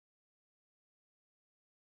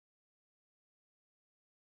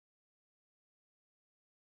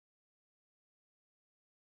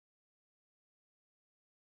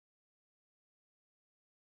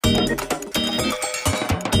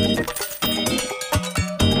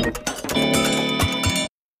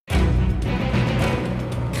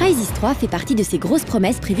3 fait partie de ces grosses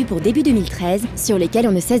promesses prévues pour début 2013, sur lesquelles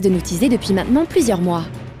on ne cesse de nous teaser depuis maintenant plusieurs mois.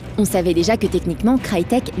 On savait déjà que techniquement,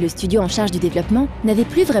 Crytek, le studio en charge du développement, n'avait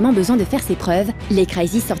plus vraiment besoin de faire ses preuves, les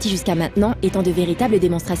Crysis sortis jusqu'à maintenant étant de véritables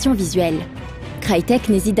démonstrations visuelles. Crytek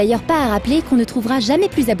n'hésite d'ailleurs pas à rappeler qu'on ne trouvera jamais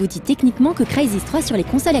plus abouti techniquement que Crysis 3 sur les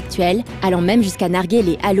consoles actuelles, allant même jusqu'à narguer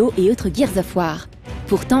les Halo et autres Gears of War.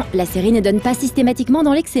 Pourtant, la série ne donne pas systématiquement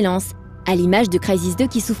dans l'excellence, à l'image de Crysis 2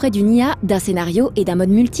 qui souffrait d'une IA, d'un scénario et d'un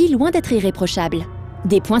mode multi loin d'être irréprochable.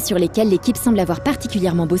 Des points sur lesquels l'équipe semble avoir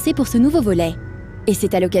particulièrement bossé pour ce nouveau volet. Et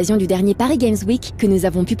c'est à l'occasion du dernier Paris Games Week que nous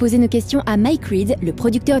avons pu poser nos questions à Mike Reed, le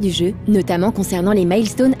producteur du jeu, notamment concernant les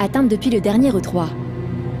milestones atteintes depuis le dernier E3.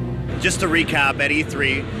 Just to recap, at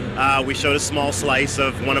E3, we showed a small slice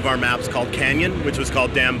of one of our maps called Canyon, which was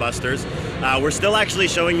called Dam Busters. We're still actually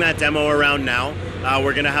showing that demo around now.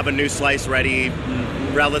 We're going to have a new slice ready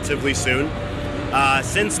relatively soon.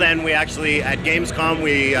 Since then, we actually, at Gamescom,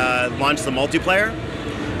 we launched the multiplayer.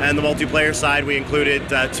 And the multiplayer side, we included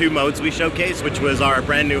 2 modes we showcased, which was our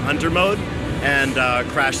brand new Hunter mode and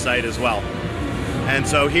Crash site as well. And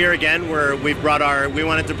so here again, we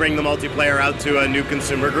wanted to bring the multiplayer out to a new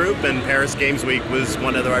consumer group, and Paris Games Week was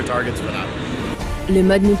one of our targets for that. Le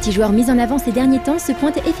mode multijoueur mis en avant ces derniers temps se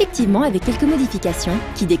pointe effectivement avec quelques modifications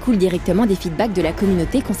qui découlent directement des feedbacks de la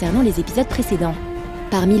communauté concernant les épisodes précédents.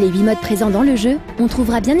 Parmi les 8 modes présents dans le jeu, on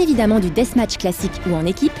trouvera bien évidemment du deathmatch classique ou en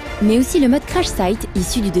équipe, mais aussi le mode Crash Site,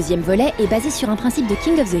 issu du deuxième volet et basé sur un principe de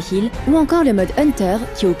King of the Hill, ou encore le mode Hunter,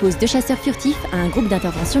 qui oppose 2 chasseurs furtifs à un groupe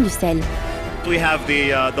d'intervention du sel. We have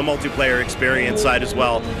the multiplayer experience side as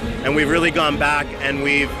well, and we've really gone back and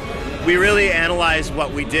we really analyzed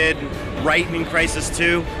what we did right in Crysis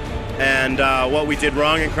 2 and what we did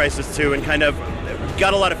wrong in Crysis 2, and kind of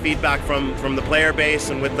got a lot of feedback from the player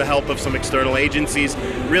base, and with the help of some external agencies,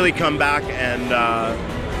 really come back and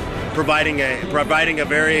providing a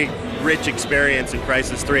very rich experience in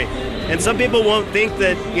Crysis 3. And some people won't think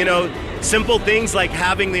that, you know, simple things like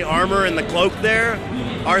having the armor and the cloak there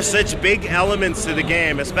are such big elements to the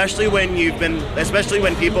game, especially when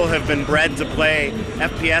people have been bred to play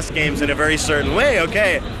FPS games in a very certain way.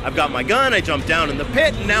 Okay, I've got my gun, I jump down in the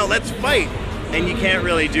pit, and now let's fight. And you can't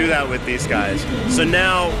really do that with these guys. So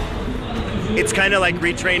now it's kind of like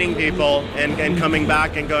retraining people and coming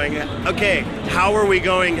back and going, okay, how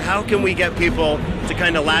can we get people to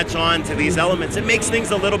kind of latch on to these elements? It makes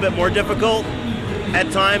things a little bit more difficult at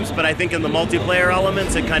times, but I think in the multiplayer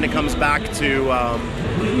elements, it kind of comes back to,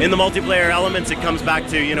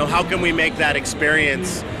 you know, how can we make that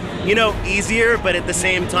experience, you know, easier, but at the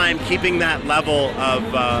same time keeping that level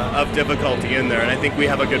of difficulty in there. And I think we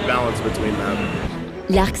have a good balance between them.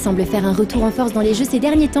 L'arc semble faire un retour en force dans les jeux ces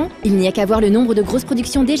derniers temps. Il n'y a qu'à voir le nombre de grosses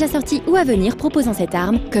productions déjà sorties ou à venir proposant cette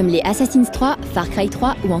arme, comme les Assassin's 3, Far Cry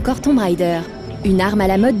 3 ou encore Tomb Raider. Une arme à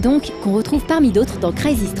la mode donc, qu'on retrouve parmi d'autres dans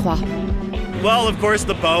Crysis 3. Well, of course,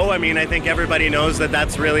 the bow. I mean, I think everybody knows that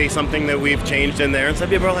that's really something that we've changed in there. And some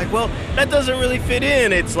people are like, well, that doesn't really fit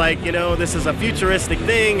in. It's like, you know, this is a futuristic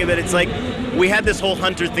thing. But it's like, we had this whole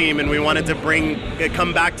hunter theme and we wanted to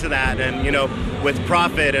come back to that. And, you know, with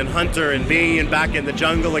Prophet and Hunter and being back in the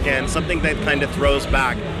jungle again, something that kind of throws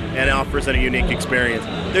back and offers a unique experience.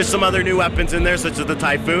 There's some other new weapons in there, such as the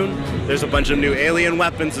Typhoon. There's a bunch of new alien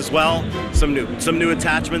weapons as well. Some new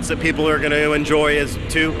attachments that people are going to enjoy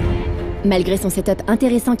too. Malgré son setup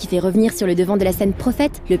intéressant qui fait revenir sur le devant de la scène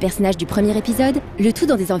Prophète, le personnage du premier épisode, le tout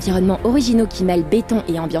dans des environnements originaux qui mêlent béton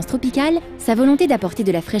et ambiance tropicale, sa volonté d'apporter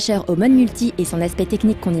de la fraîcheur au mode multi et son aspect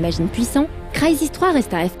technique qu'on imagine puissant, Crysis 3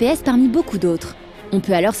 reste un FPS parmi beaucoup d'autres. On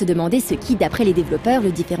peut alors se demander ce qui, d'après les développeurs,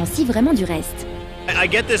 le différencie vraiment du reste. I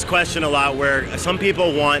get this question a lot where some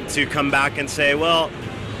people want to come back and say, well,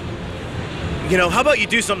 you know, how about you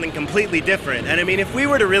do something completely different? And I mean, if we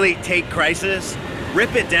were to really take Crysis,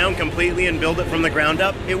 rip it down completely and build it from the ground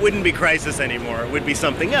up, it wouldn't be Crysis anymore, it would be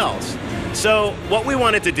something else. So what we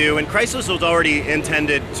wanted to do, and Crysis was already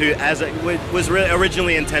intended to,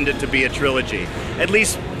 originally intended to be a trilogy, at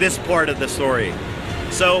least this part of the story.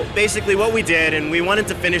 So basically what we did, and we wanted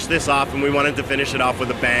to finish this off, and we wanted to finish it off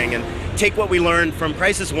with a bang, and take what we learned from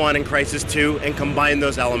Crysis 1 and Crysis 2 and combine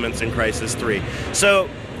those elements in Crysis 3. So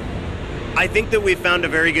I think that we found a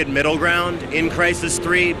very good middle ground in Crysis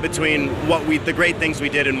 3 between the great things we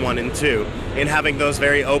did in 1 and 2, in having those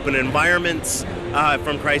very open environments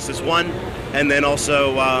from Crysis 1, and then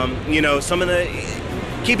also, you know, some of the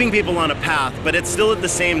keeping people on a path, but it's still at the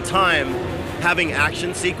same time having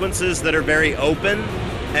action sequences that are very open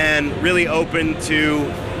and really open to,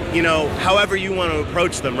 you know, however you want to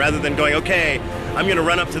approach them, rather than going, okay, I'm going to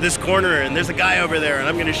run up to this corner and there's a guy over there and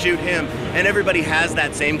I'm going to shoot him. And everybody has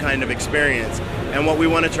that same kind of experience. And what we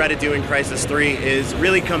want to try to do in Crysis 3 is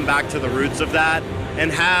really come back to the roots of that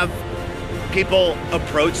and have people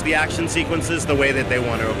approach the action sequences the way that they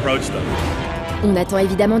want to approach them. On attend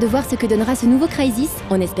évidemment de voir ce que donnera ce nouveau Crysis,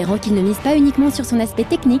 en espérant qu'il ne mise pas uniquement sur son aspect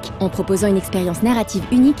technique, en proposant une expérience narrative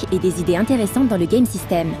unique et des idées intéressantes dans le game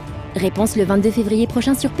system. Réponse le 22 février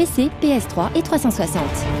prochain sur PC, PS3 et 360.